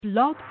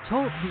Blog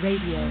Talk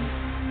Radio.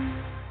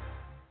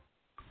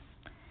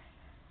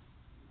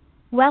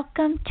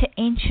 Welcome to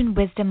Ancient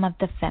Wisdom of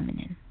the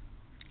Feminine,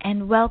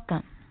 and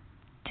welcome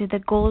to the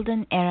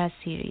Golden Era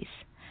series,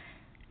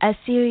 a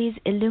series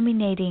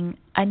illuminating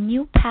a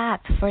new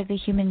path for the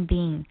human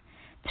being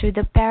through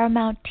the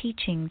paramount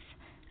teachings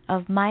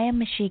of Maya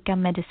Mexica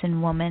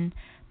medicine woman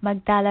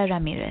Magdala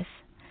Ramirez.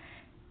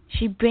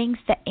 She brings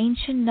the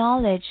ancient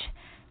knowledge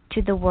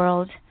to the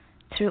world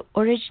through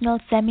original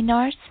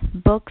seminars,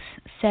 books,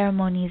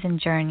 ceremonies, and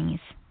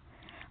journeys.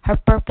 Her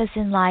purpose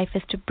in life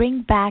is to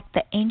bring back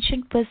the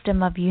ancient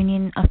wisdom of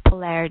union of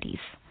polarities.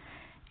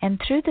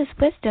 And through this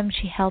wisdom,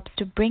 she helps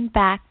to bring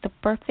back the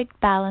perfect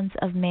balance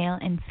of male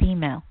and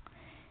female.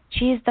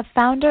 She is the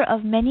founder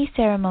of many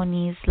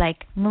ceremonies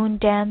like Moon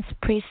Dance,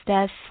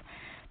 Priestess,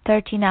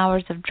 13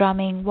 Hours of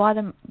Drumming,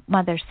 Water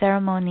Mother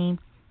Ceremony.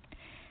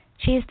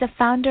 She is the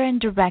founder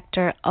and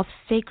director of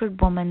Sacred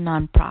Woman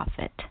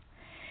Nonprofit.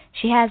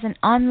 She has an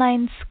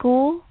online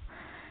school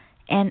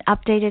and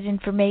updated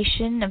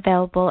information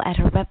available at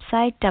her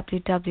website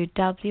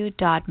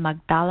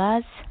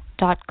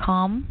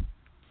www.magdalas.com.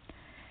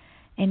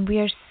 And we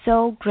are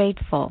so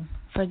grateful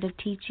for the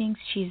teachings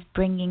she's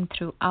bringing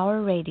through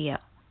our radio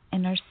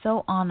and are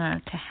so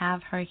honored to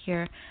have her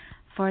here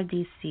for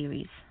this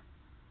series.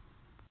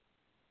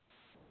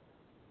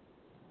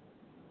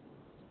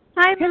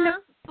 Hi, hello,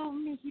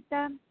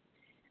 mijita.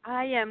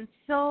 I am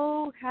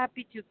so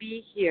happy to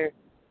be here.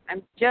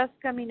 I'm just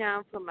coming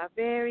out from a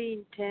very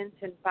intense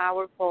and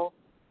powerful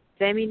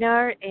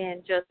seminar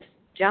and just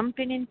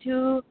jumping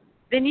into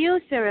the new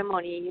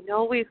ceremony. You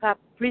know, we have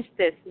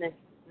Priestess next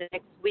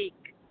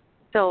week.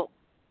 So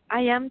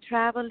I am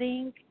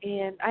traveling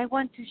and I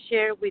want to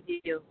share with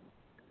you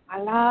a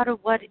lot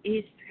of what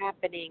is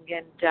happening.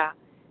 And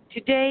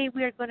today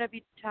we are going to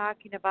be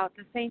talking about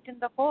the Saint and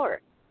the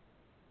Whore,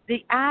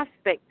 the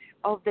aspect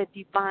of the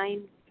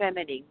divine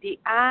feminine, the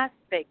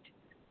aspect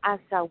as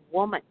a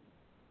woman.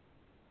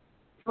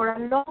 For a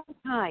long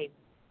time,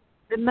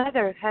 the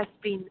mother has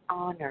been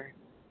honored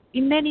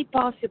in many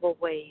possible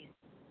ways,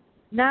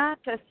 not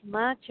as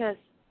much as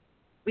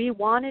we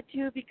wanted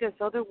to, because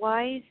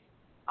otherwise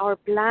our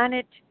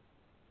planet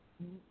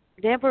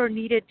never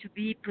needed to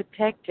be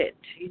protected.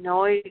 You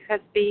know, it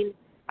has been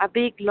a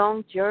big,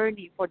 long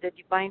journey for the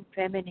divine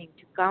feminine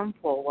to come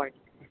forward.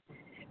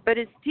 But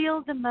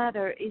still the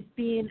mother is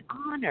being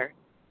honored.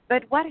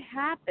 But what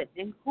happened,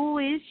 and who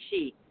is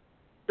she?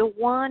 The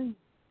one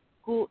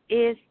who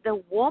is the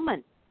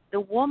woman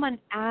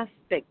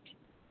aspect,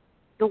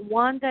 the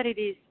one that it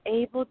is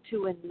able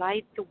to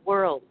enlighten the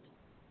world,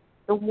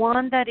 the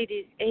one that it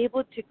is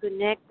able to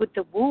connect with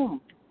the womb,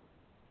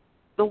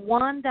 the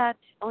one that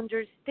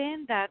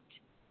understands that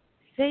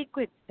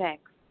sacred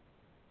sex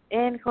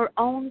and her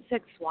own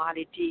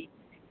sexuality.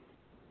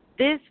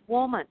 This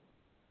woman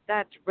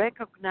that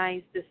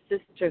recognizes the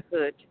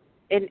sisterhood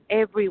in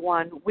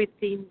everyone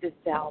within the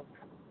self,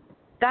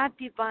 that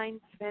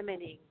divine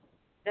feminine,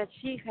 that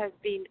she has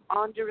been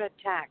under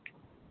attack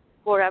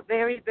for a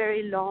very,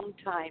 very long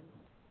time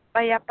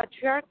by a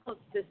patriarchal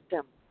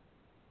system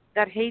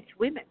that hates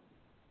women.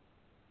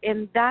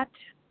 And that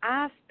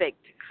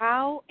aspect,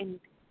 how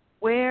and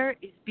where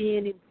is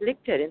being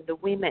inflicted in the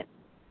women.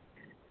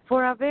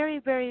 For a very,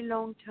 very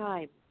long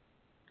time,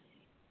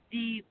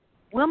 the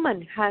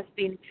woman has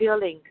been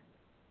feeling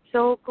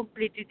so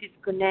completely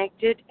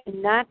disconnected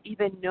and not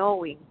even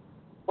knowing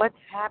what's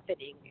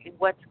happening and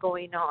what's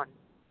going on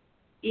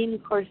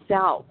in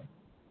herself.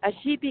 As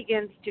she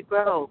begins to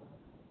grow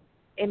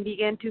and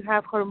begin to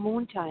have her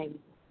moon time,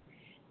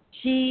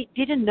 she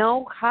didn't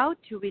know how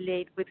to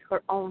relate with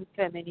her own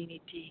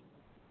femininity,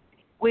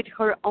 with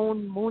her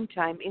own moon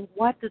time, and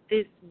what does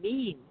this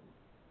mean?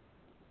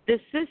 The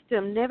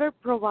system never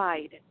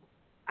provided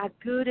a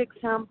good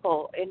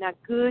example and a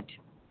good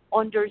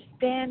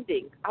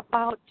understanding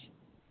about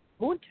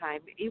moon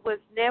time. It was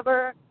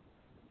never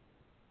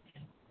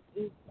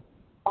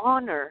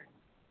honor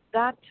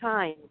that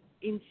time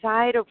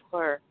inside of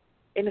her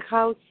and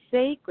how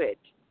sacred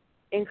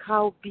and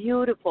how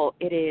beautiful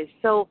it is.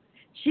 So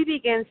she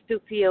begins to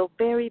feel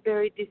very,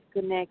 very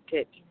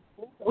disconnected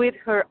with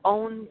her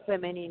own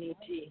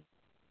femininity.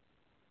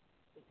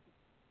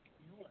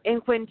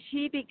 And when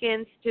she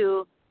begins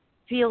to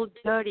feel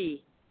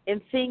dirty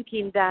and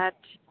thinking that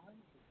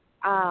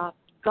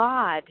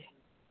God,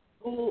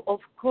 who of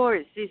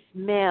course is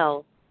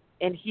male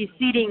and he's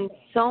sitting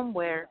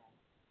somewhere,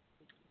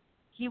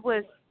 he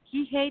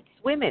hates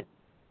women.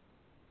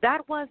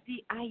 That was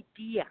the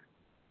idea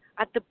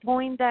at the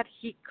point that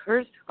he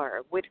cursed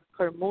her with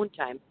her moon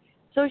time.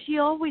 So she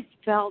always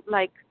felt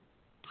like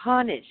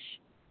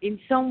punished in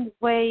some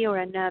way or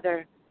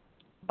another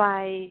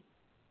by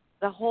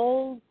the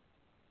whole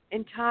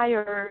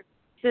entire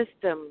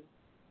system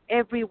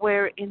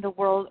everywhere in the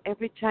world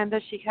every time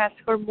that she has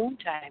her moon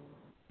time.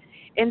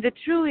 And the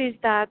truth is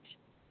that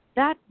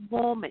that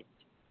moment,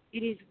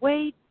 it is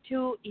way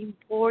too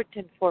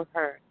important for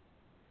her.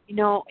 You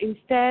know,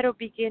 instead of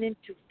beginning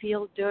to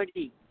feel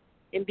dirty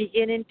and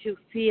beginning to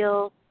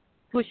feel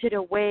push it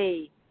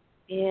away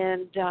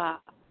and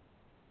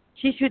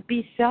She should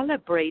be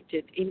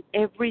celebrated in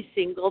every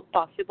single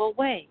possible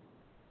way.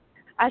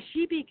 As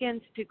she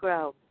begins to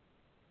grow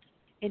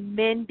and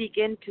men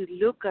begin to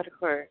look at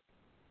her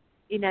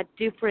in a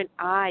different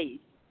eyes,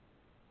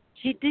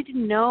 she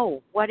didn't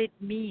know what it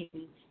means,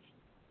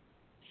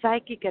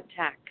 psychic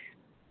attack,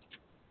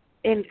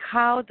 and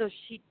how does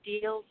she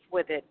deals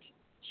with it.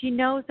 She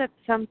knows that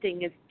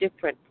something is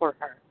different for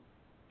her,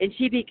 and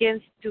she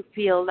begins to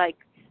feel like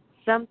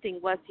something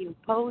was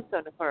imposed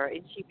on her,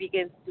 and she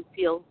begins to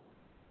feel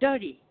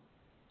dirty.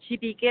 She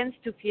begins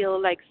to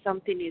feel like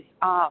something is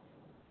off,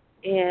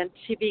 and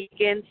she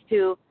begins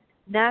to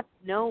not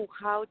know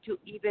how to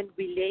even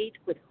relate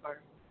with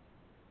her.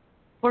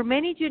 For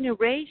many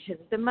generations,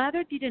 the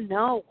mother didn't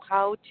know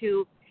how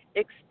to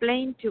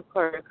explain to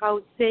her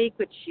how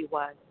sacred she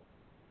was.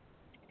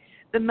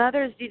 The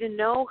mothers didn't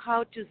know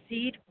how to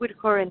sit with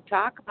her and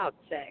talk about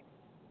sex.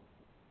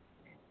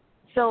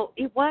 So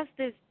it was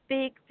this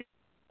big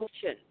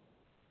discussion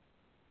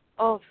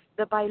of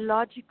the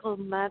biological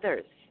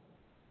mothers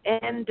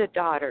and the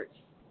daughters.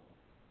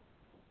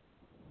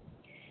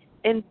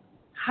 And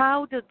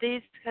how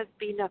this has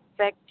been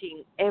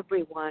affecting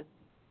everyone.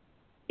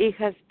 It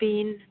has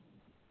been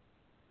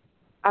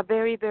a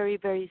very, very,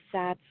 very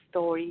sad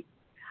story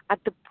at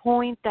the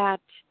point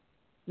that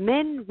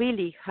men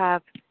really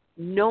have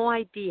no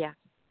idea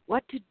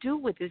what to do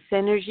with this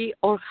energy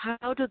or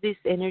how this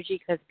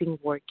energy has been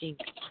working.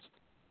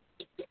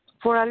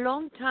 For a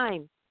long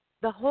time,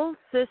 the whole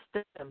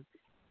system,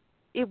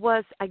 it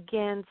was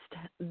against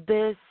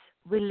this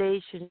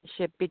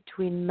relationship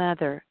between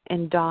mother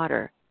and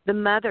daughter. The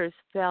mothers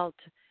felt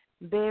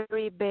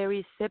very,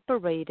 very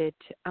separated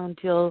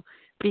until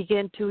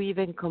began to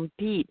even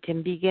compete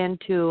and began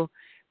to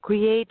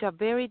create a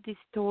very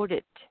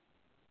distorted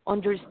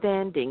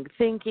understanding,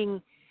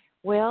 thinking,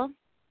 well,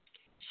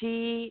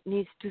 she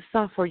needs to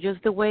suffer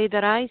just the way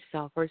that I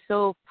suffer.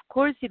 So, of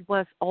course, it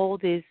was all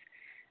this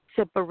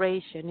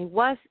separation. It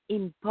was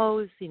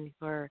imposing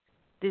her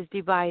this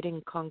divide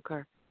and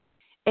conquer.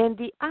 And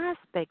the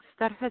aspects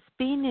that has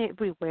been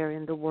everywhere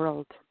in the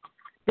world,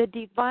 the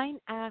divine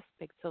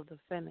aspects of the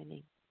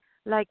feminine,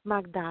 like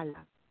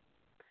Magdala.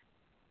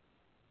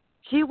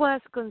 She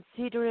was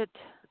considered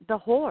the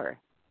whore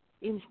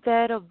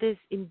instead of this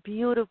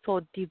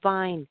beautiful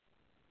divine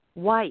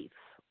wife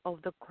of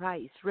the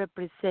Christ,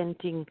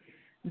 representing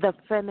the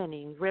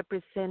feminine,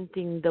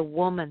 representing the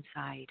woman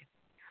side.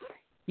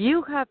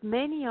 You have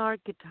many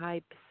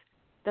archetypes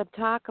that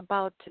talk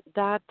about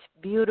that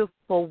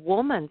beautiful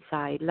woman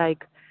side,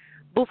 like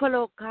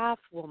buffalo calf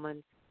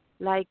woman,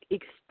 like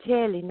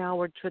Ixchel in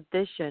our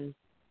tradition,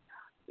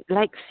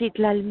 like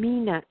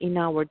Citlalmina in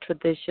our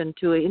tradition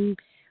too,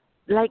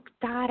 like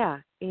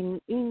Tara in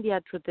India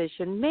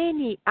tradition,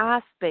 many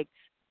aspects,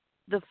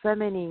 the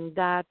feminine,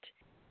 that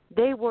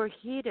they were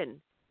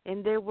hidden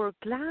and they were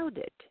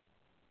clouded.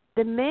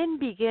 The men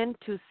began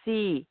to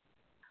see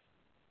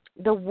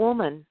the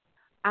woman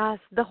as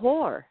the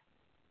whore.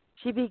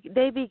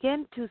 They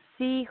began to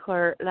see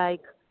her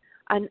like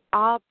an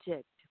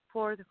object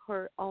for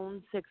her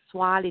own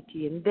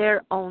sexuality and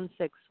their own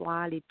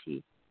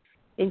sexuality.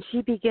 And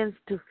she begins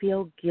to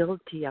feel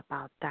guilty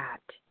about that.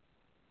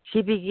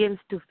 She begins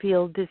to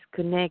feel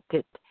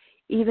disconnected,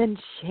 even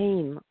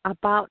shame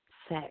about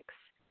sex,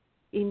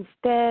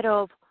 instead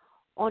of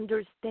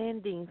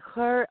understanding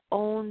her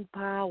own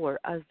power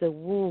as the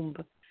womb,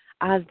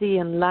 as the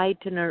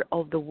enlightener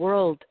of the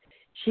world.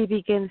 She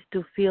begins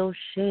to feel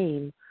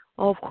shame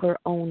of her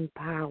own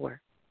power.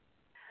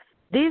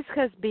 This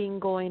has been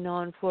going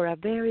on for a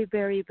very,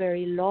 very,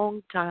 very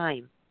long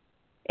time.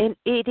 And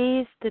it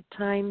is the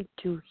time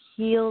to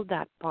heal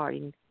that part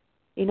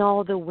in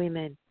all the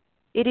women.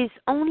 It is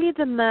only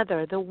the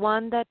mother, the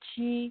one that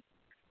she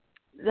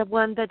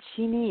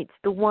needs,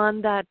 the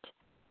one that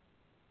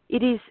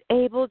it is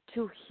able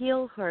to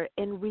heal her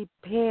and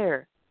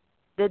repair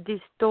the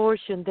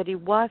distortion that it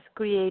was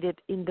created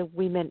in the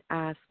women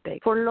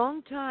aspect. For a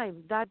long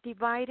time, that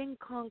divide and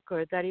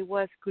conquer that it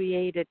was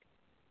created,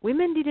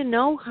 women didn't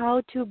know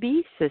how to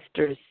be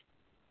sisters.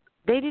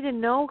 They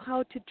didn't know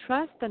how to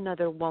trust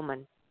another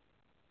woman.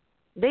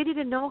 They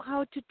didn't know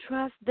how to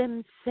trust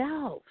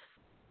themselves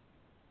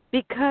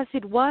because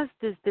it was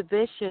this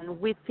division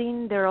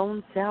within their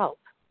own self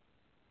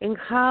and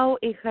how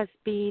it has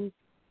been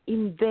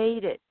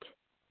invaded,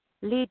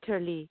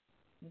 literally,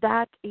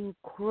 that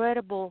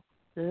incredible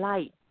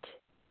light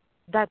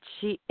that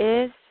she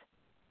is,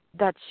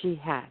 that she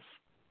has.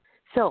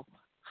 So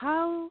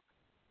how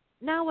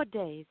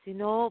nowadays,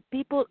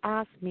 people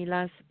ask me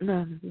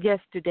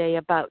yesterday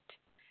about,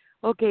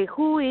 okay,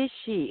 who is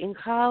she and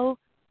how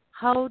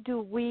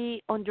do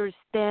we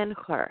understand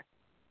her?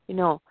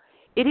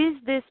 It is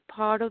this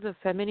part of the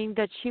feminine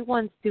that she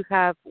wants to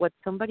have what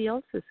somebody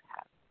else has.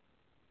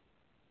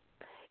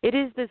 It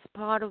is this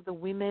part of the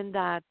women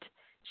that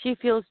she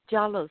feels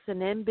jealous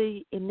and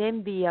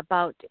envy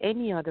about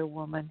any other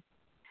woman.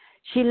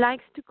 She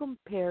likes to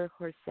compare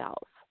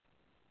herself.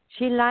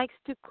 She likes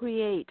to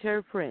create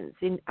reference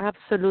in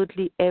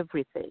absolutely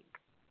everything.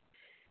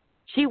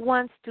 She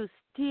wants to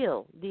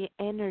steal the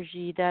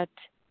energy that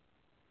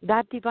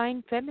that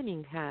divine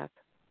feminine have.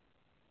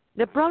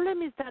 The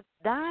problem is that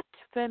that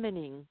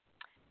feminine,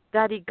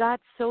 that it got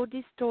so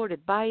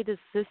distorted by the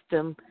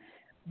system,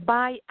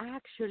 by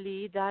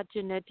actually that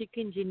genetic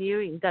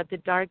engineering that the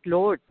Dark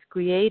Lords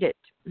created.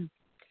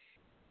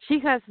 She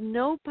has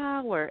no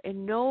power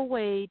and no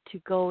way to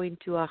go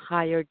into a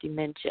higher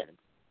dimension.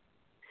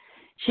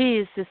 She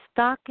is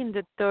stuck in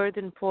the third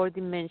and fourth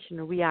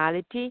dimension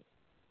reality,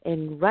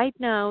 and right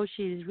now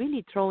she is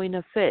really throwing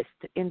a fist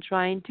and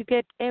trying to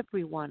get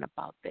everyone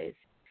about this,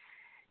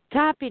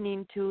 tapping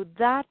into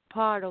that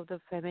part of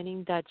the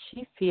feminine that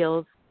she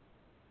feels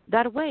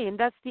that way, and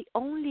that's the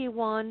only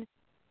one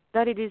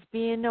that it is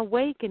being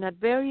awakened at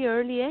very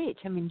early age.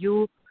 I mean,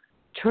 you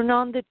turn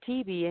on the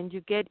TV and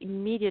you get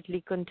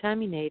immediately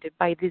contaminated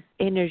by this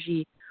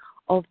energy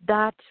of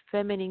that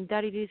feminine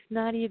that it is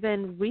not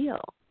even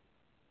real.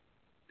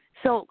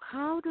 So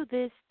how do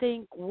this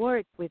thing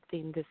work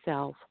within the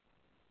self?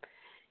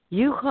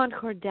 You hunt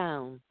her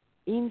down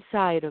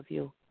inside of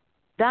you,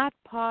 that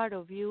part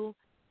of you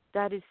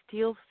that is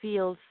still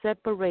feels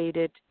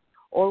separated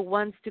or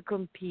wants to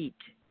compete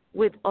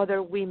with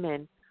other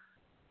women,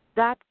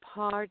 that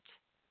part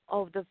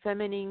of the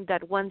feminine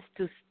that wants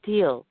to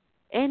steal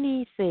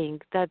anything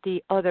that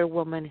the other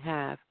woman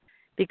have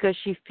because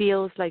she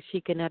feels like she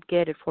cannot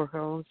get it for her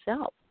own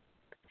self.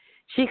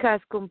 She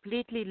has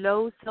completely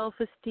low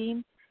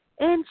self-esteem,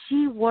 and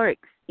she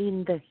works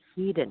in the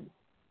hidden.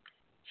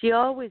 She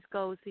always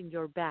goes in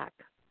your back.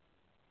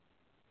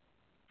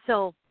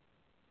 So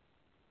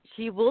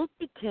she will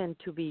pretend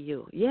to be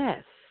you.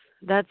 Yes,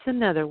 that's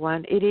another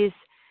one. It is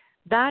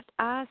that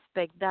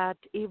aspect that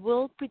it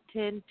will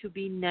pretend to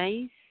be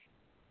nice,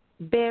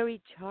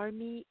 very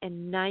charming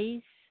and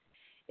nice,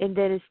 and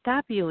then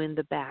stab you in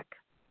the back.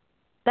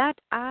 That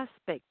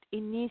aspect,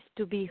 it needs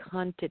to be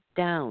hunted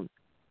down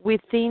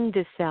within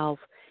the self,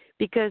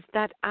 because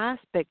that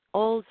aspect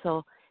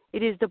also,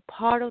 it is the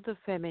part of the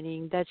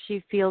feminine that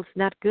she feels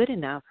not good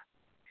enough.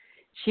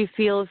 She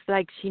feels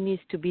like she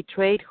needs to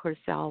betray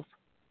herself.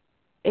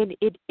 And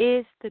it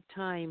is the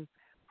time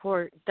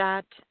for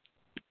that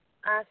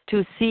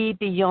to see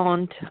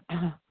beyond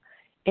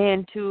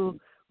and to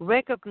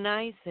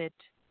recognize it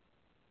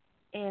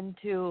and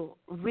to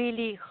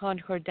really hunt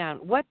her down.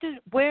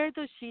 Where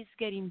does she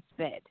getting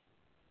fed?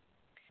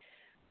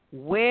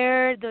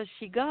 Where does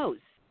she goes?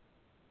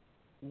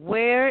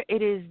 Where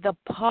it is the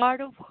part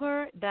of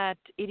her that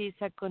it is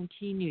a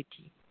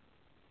continuity.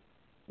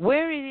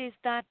 Where it is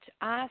that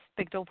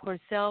aspect of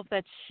herself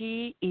that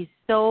she is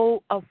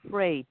so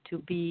afraid to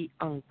be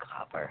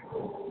uncovered.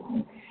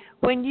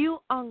 When you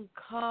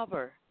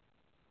uncover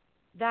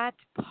that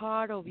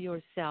part of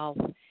yourself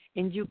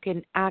and you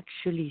can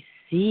actually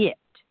see it,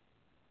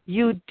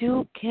 you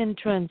can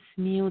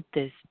transmute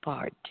this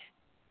part.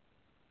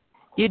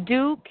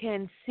 You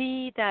can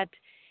see that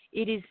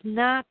it is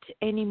not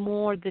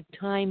anymore the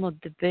time of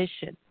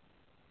division.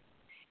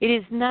 It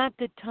is not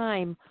the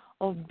time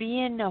of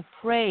being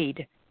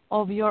afraid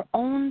of your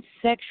own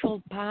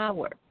sexual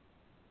power.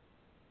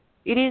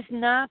 It is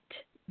not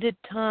the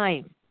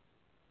time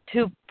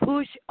to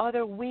push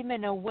other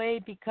women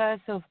away because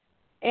of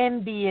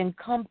envy and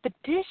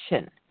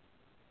competition.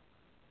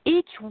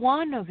 Each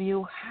one of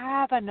you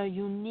have a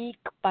unique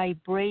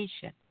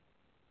vibration.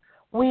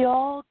 We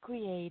all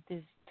create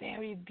this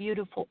very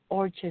beautiful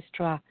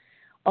orchestra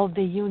of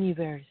the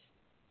universe.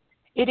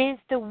 It is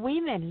the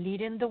women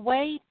leading the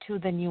way to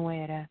the new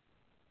era.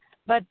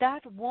 But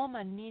that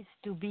woman needs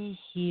to be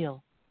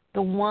healed,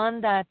 the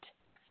one that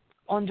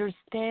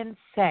understands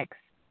sex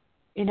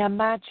in a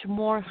much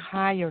more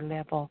higher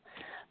level,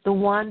 the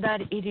one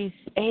that it is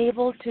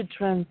able to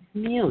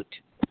transmute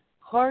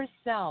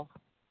herself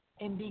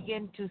and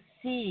begin to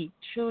see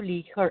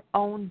truly her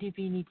own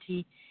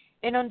divinity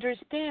and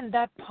understand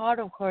that part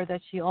of her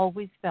that she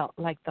always felt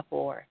like the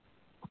whore.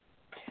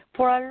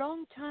 For a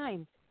long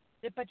time,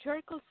 the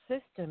patriarchal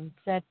system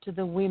said to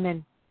the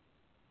women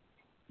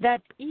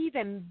that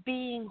even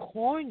being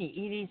horny,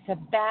 it is a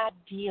bad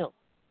deal,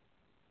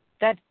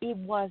 that it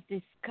was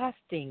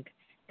disgusting,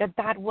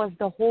 that was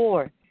the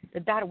whore,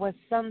 that was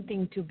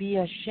something to be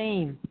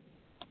ashamed.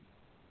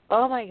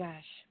 Oh my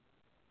gosh,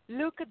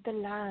 look at the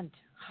land,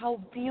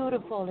 how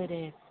beautiful it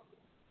is.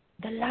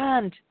 The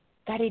land,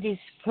 that it is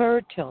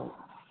fertile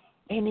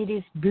and it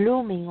is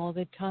blooming all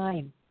the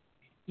time.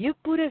 You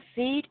put a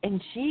seed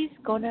and she's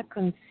going to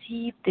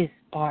conceive this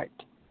part.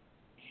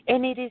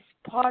 And it is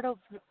part of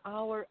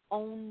our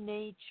own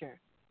nature.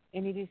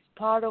 And it is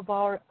part of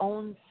our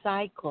own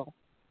cycle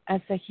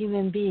as a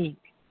human being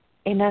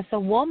and as a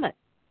woman.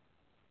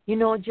 You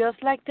know,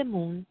 just like the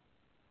moon,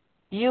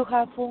 you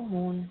have full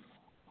moon,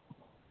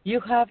 you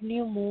have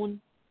new moon,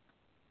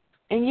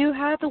 and you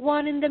have the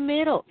one in the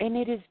middle. And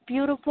it is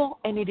beautiful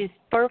and it is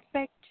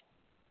perfect.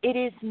 It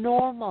is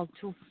normal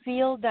to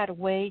feel that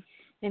way.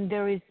 And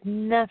there is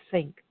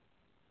nothing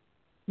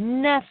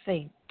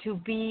to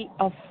be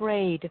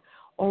afraid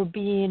or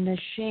being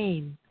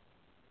ashamed.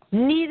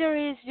 Neither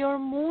is your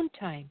moon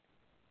time.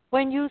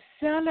 When you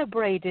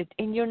celebrate it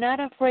and you're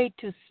not afraid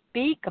to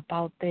speak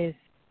about this,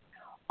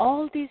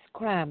 all these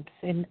cramps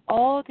and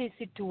all these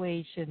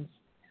situations,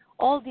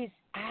 all this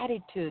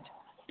attitude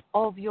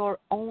of your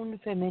own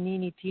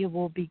femininity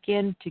will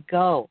begin to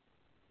go.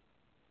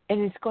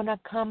 And it's going to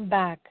come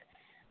back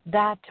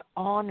that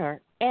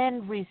honor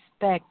and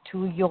respect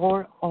to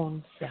your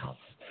own self.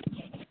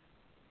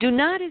 Do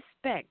not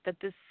expect that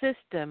the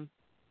system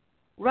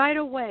right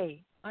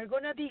away are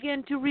going to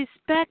begin to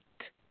respect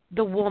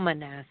the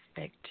woman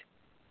aspect,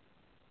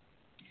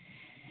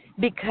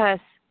 because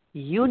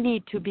you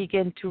need to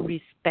begin to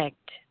respect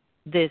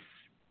this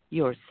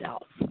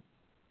yourself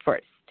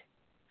first.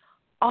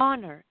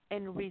 Honor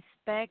and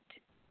respect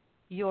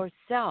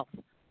yourself.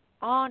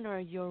 Honor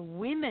your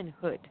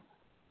womanhood.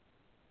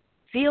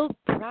 Feel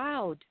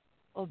proud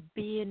of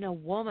being a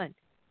woman.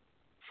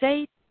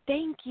 Say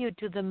thank you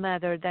to the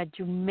mother that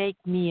you make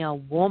me a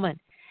woman.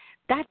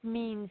 That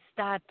means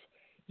that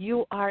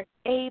you are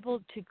able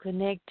to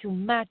connect to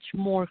much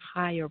more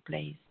higher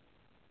place.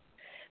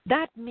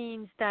 That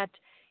means that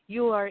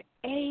you are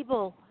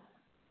able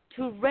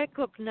to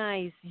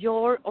recognize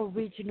your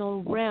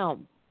original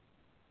realm.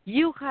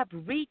 You have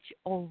reached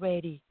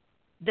already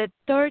the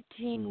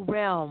 13th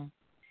realm,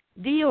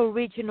 the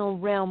original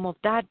realm of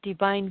that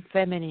divine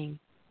feminine.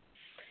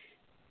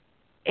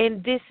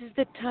 And this is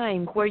the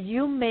time where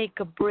you make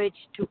a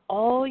bridge to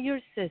all your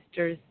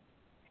sisters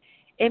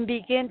and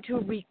begin to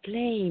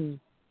reclaim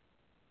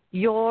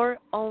your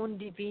own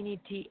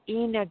divinity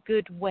in a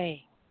good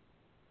way.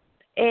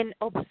 And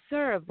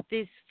observe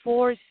these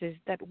forces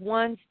that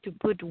wants to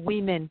put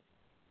women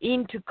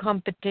into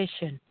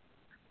competition,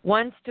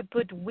 wants to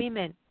put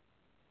women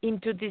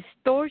into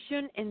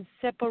distortion and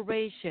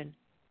separation.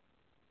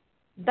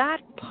 That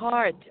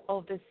part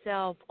of the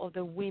self of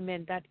the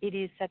women that it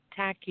is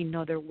attacking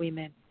other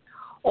women,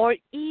 or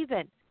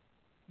even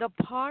the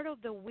part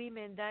of the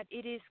women that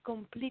it is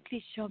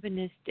completely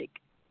chauvinistic,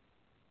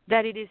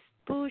 that it is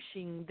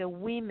pushing the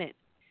women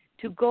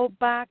to go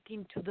back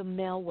into the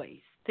male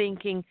ways,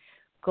 thinking,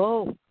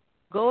 go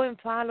and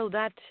follow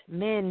that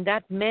man,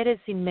 that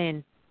medicine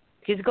man.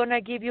 He's going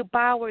to give you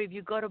power if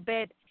you go to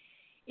bed.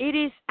 It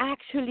is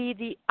actually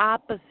the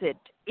opposite.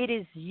 It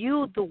is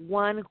you, the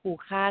one who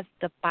has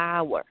the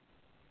power.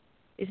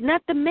 It's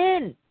not the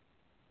men.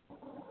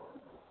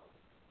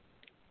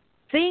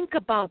 Think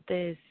about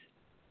this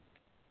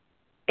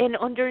and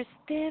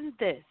understand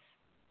this.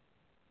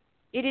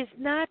 It is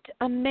not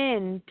a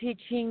man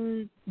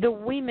teaching the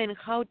women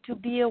how to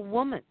be a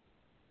woman.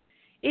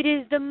 It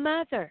is the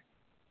mother,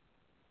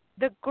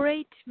 the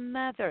great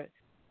mother,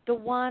 the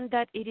one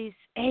that it is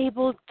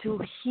able to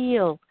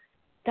heal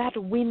that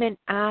women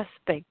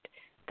aspect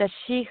that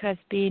she has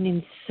been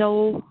in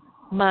so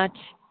much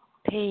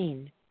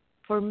pain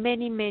for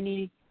many,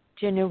 many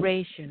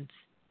generations.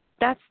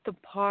 That's the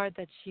part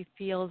that she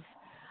feels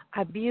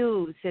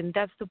abused, and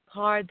that's the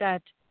part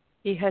that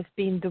it has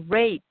been the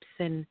rapes,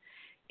 and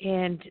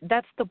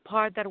that's the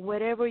part that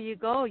wherever you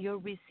go, you're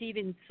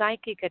receiving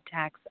psychic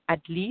attacks at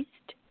least,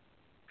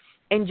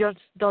 and just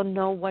don't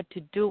know what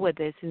to do with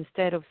this.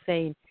 Instead of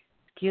saying,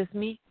 excuse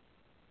me,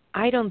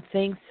 I don't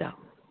think so.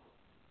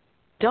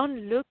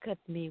 Don't look at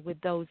me with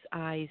those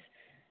eyes.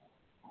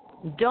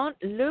 Don't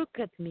look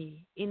at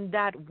me in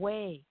that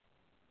way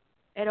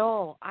at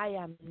all. I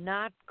am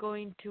not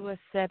going to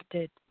accept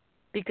it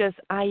because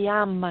I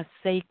am a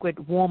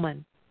sacred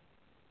woman.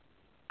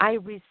 I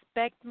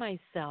respect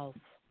myself,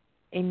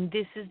 and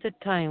this is the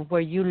time where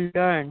you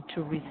learn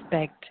to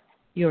respect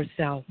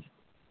yourself.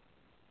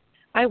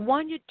 I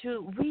want you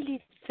to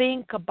really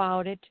think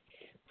about it,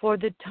 for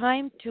the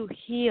time to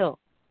heal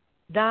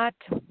that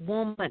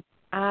woman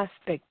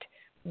aspect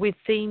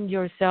within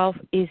yourself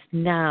is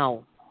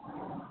now.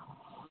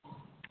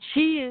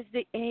 She is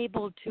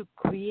able to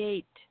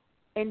create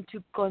and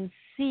to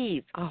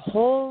conceive a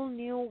whole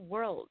new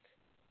world.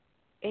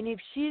 And if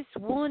she's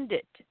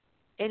wounded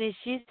and if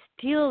she's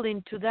still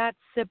into that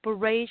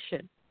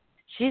separation,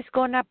 she's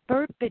going to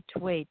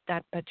perpetuate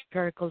that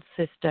patriarchal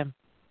system.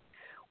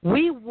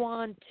 We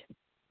want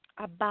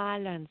a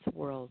balanced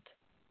world.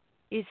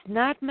 It's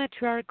not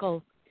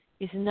matriarchal.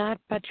 It's not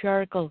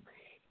patriarchal.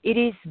 It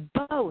is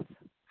both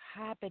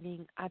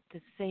happening at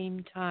the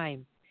same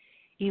time.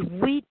 If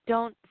we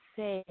don't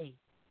say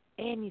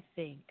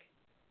anything,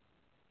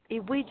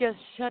 if we just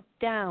shut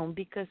down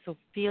because of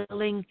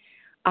feeling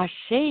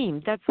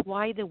ashamed, that's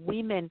why the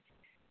women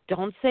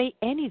don't say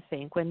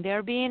anything when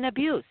they're being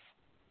abused.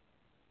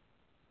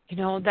 You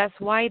know, that's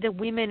why the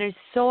women are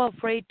so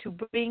afraid to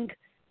bring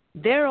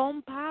their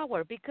own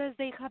power, because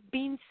they have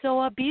been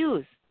so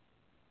abused.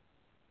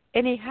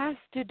 And it has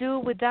to do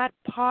with that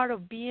part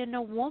of being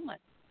a woman.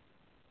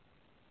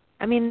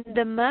 I mean,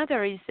 the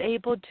mother is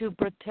able to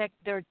protect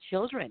their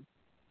children.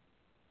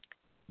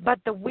 But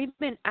the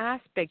women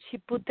aspect, she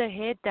put the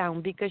head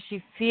down because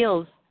she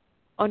feels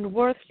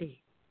unworthy.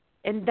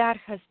 And that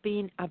has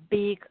been a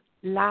big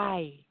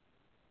lie.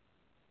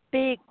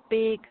 Big,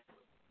 big,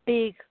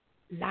 big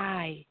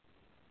lie.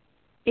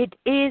 It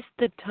is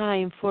the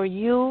time for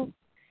you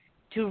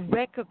to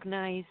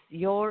recognize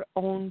your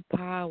own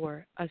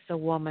power as a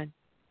woman.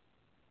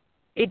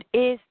 It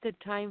is the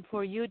time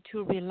for you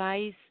to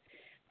realize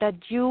that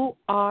you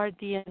are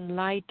the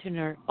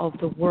enlightener of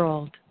the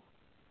world.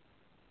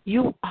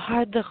 You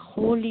are the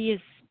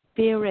Holy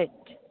Spirit.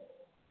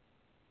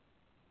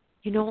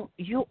 You know,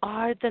 you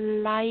are the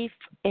life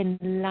and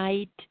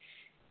light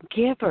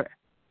giver.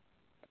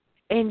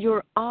 And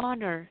your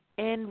honor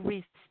and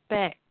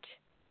respect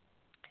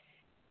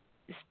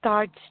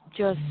starts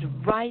just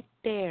right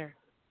there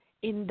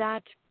in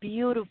that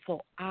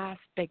beautiful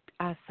aspect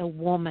as a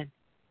woman.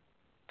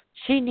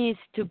 She needs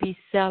to be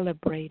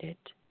celebrated.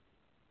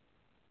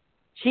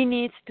 She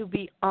needs to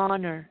be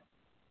honored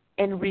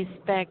and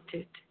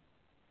respected.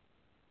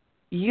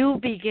 You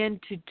begin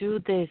to do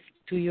this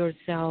to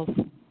yourself.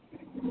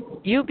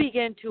 You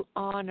begin to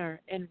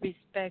honor and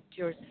respect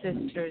your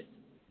sisters.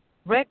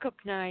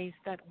 Recognize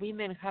that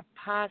women have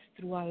passed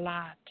through a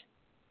lot.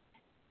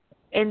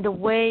 And the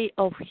way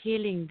of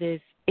healing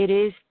this, it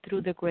is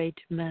through the Great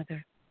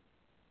Mother.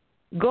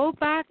 Go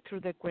back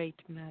through the Great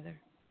Mother.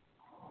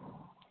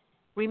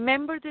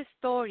 Remember the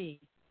story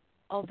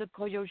of the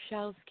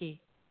Koyoshowski,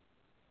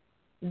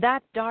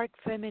 that dark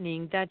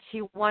feminine that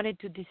she wanted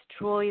to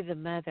destroy the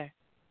mother.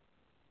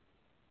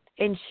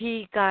 And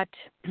she got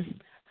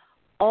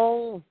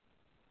all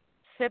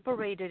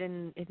separated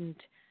and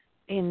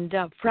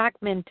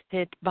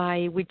fragmented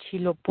by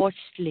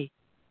Huitzilopochtli.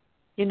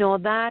 You know,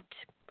 that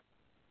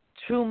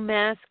true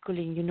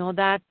masculine, you know,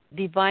 that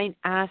divine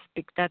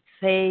aspect that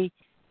say,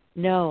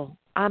 no,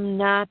 I'm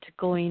not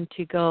going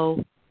to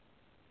go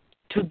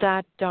to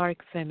that dark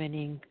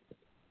feminine.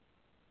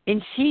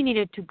 And she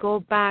needed to go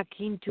back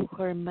into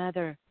her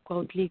mother,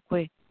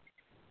 Cuautlicue,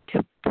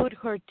 to put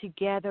her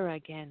together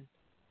again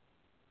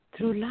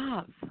through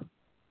love.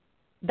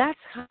 That's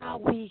how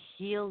we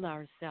heal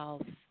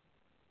ourselves.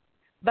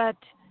 But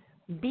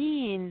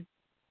being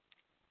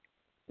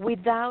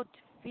without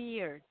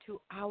fear to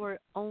our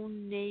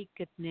own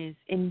nakedness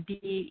and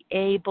be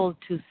able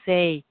to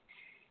say,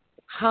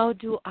 how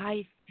do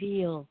I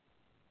feel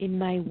in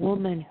my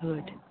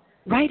womanhood?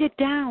 Write it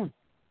down.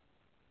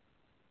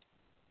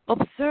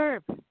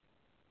 Observe.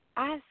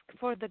 Ask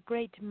for the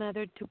Great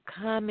Mother to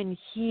come and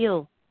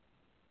heal.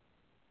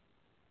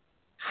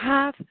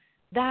 Have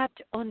that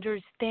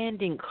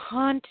understanding.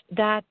 Hunt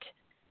that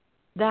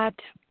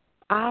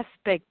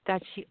aspect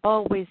that she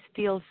always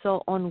feels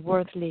so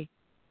unworthy,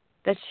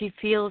 that she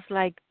feels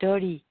like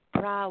dirty,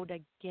 proud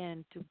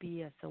again to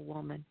be as a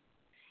woman.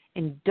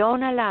 And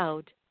don't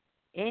allow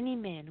any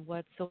man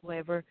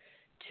whatsoever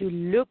to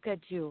look at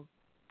you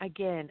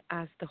again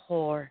as the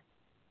whore.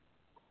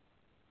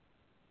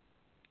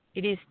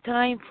 It is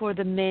time for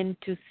the men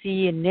to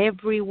see in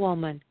every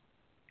woman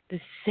the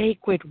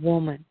sacred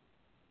woman.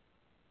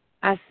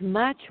 As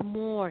much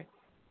more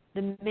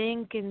the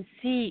men can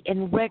see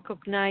and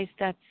recognize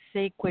that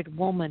sacred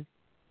woman,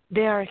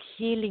 they are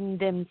healing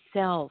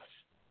themselves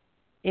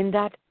in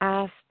that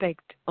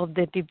aspect of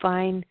the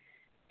divine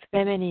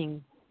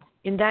feminine,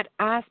 in that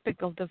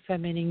aspect of the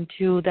feminine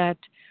too, that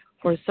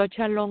for such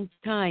a long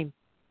time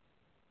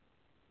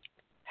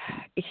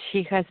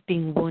she has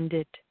been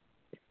wounded.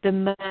 The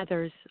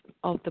mothers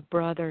of the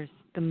brothers,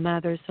 the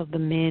mothers of the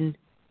men,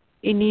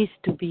 it needs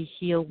to be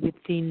healed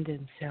within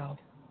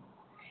themselves.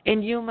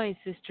 And you, my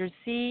sister,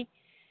 see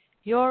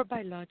your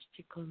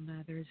biological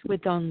mothers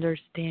with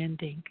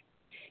understanding.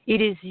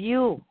 It is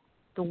you,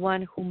 the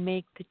one who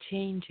make the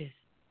changes.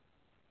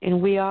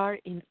 And we are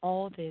in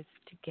all this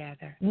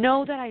together.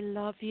 Know that I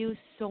love you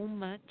so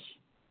much.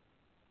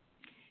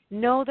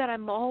 Know that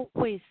I'm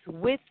always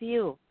with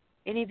you.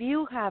 And if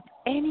you have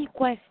any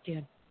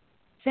question,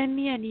 send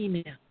me an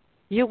email.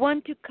 You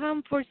want to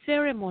come for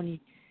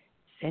ceremony,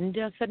 send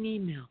us an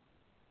email.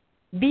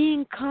 Be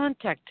in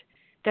contact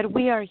that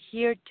we are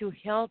here to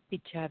help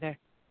each other.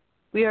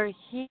 We are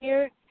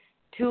here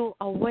to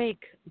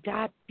awake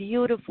that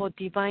beautiful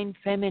divine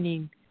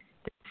feminine,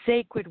 the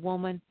sacred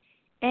woman,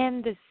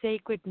 and the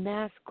sacred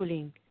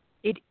masculine.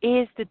 It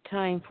is the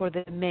time for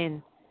the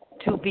men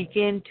to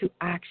begin to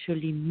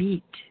actually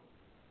meet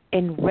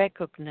and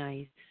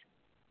recognize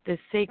the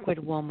sacred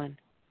woman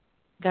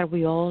that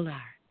we all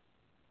are.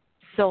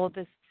 So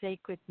the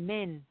sacred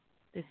men,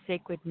 the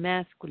sacred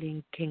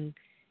masculine can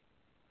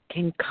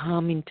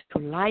come into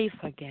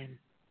life again.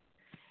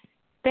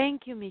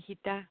 Thank you,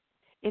 mijita.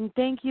 And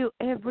thank you,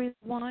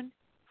 everyone,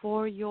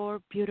 for your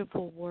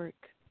beautiful work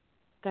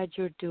that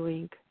you're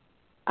doing.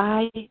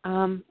 I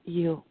am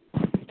you.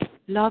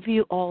 Love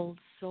you all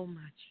so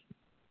much.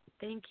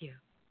 Thank you.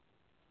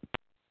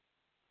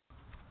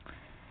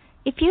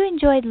 If you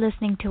enjoyed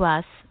listening to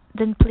us,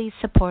 then please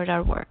support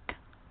our work.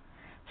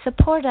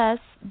 Support us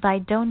by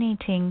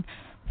donating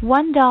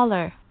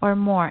 $1 or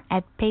more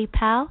at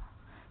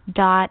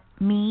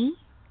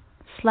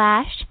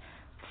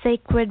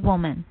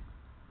paypal.me/sacredwoman.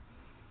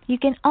 You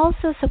can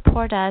also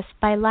support us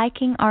by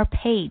liking our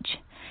page,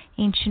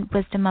 Ancient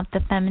Wisdom of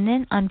the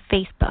Feminine, on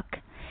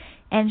Facebook,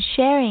 and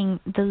sharing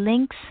the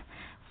links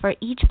for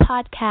each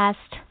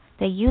podcast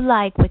that you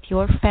like with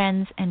your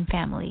friends and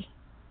family.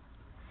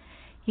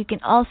 You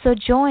can also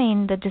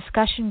join the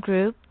discussion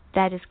group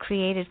that is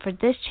created for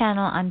this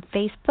channel on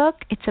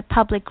Facebook. It's a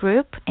public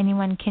group.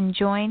 Anyone can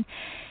join.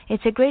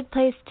 It's a great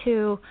place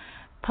to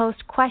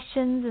post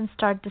questions and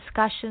start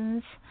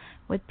discussions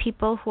with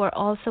people who are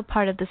also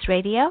part of this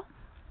radio.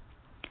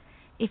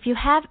 If you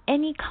have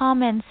any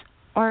comments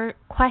or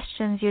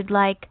questions you'd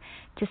like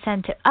to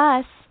send to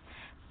us,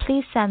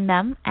 please send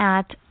them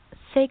at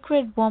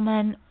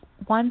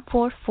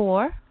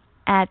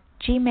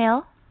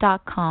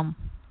sacredwoman144@gmail.com.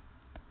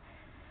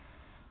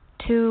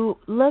 To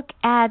look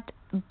at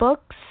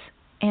books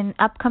and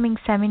upcoming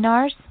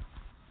seminars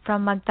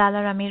from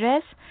Magdala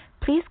Ramirez,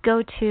 please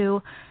go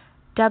to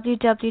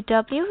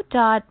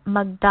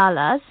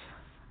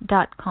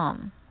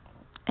www.magdalas.com,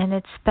 and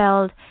it's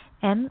spelled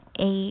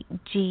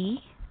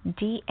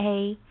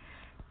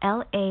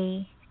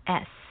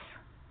Magdalas.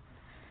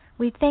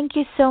 We thank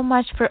you so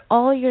much for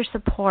all your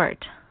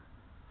support,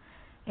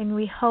 and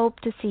we hope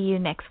to see you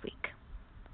next week.